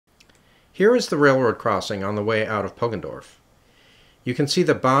Here is the railroad crossing on the way out of Poggendorf. You can see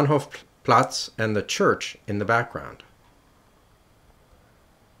the Bahnhofplatz and the church in the background.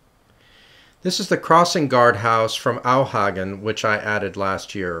 This is the crossing guard house from Auhagen, which I added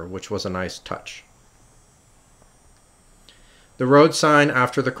last year, which was a nice touch. The road sign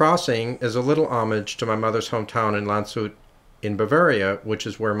after the crossing is a little homage to my mother's hometown in Landshut in Bavaria, which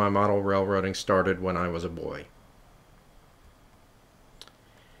is where my model railroading started when I was a boy.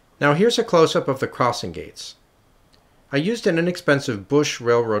 Now here's a close-up of the crossing gates. I used an inexpensive Bush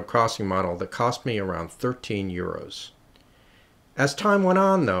railroad crossing model that cost me around 13 euros. As time went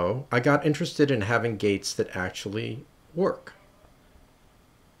on, though, I got interested in having gates that actually work.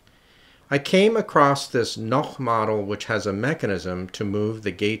 I came across this Noch model which has a mechanism to move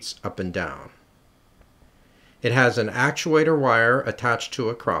the gates up and down. It has an actuator wire attached to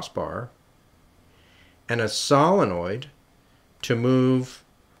a crossbar and a solenoid to move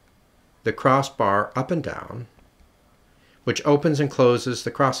the crossbar up and down, which opens and closes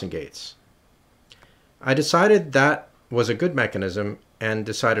the crossing gates. I decided that was a good mechanism and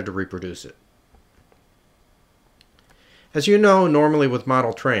decided to reproduce it. As you know, normally with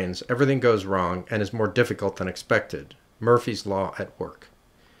model trains, everything goes wrong and is more difficult than expected. Murphy's Law at work.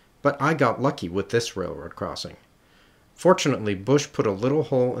 But I got lucky with this railroad crossing. Fortunately, Bush put a little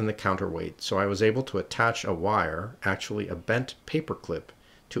hole in the counterweight, so I was able to attach a wire, actually a bent paper clip,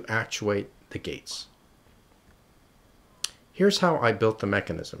 to actuate the gates. Here's how I built the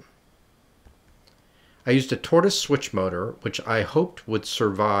mechanism. I used a tortoise switch motor, which I hoped would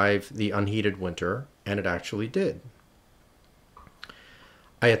survive the unheated winter, and it actually did.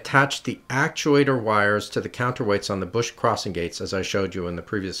 I attached the actuator wires to the counterweights on the Bush crossing gates as I showed you in the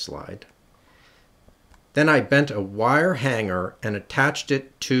previous slide. Then I bent a wire hanger and attached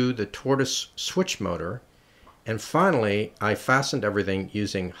it to the tortoise switch motor, and finally I fastened everything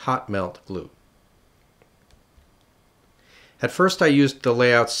using hot melt glue. At first I used the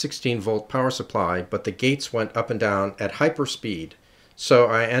layout's 16-volt power supply, but the gates went up and down at hyper speed, so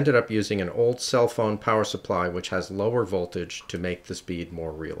I ended up using an old cell phone power supply which has lower voltage to make the speed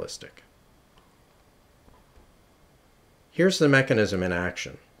more realistic. Here's the mechanism in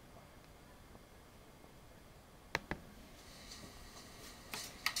action.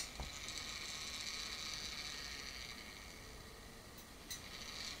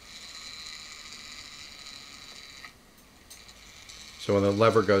 So when the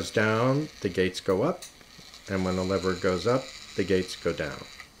lever goes down, the gates go up, and when the lever goes up, the gates go down.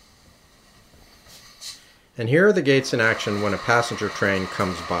 And here are the gates in action when a passenger train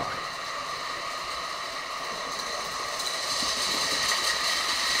comes by.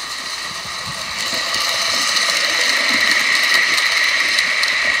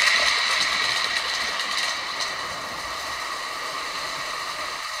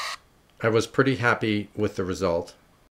 I was pretty happy with the result.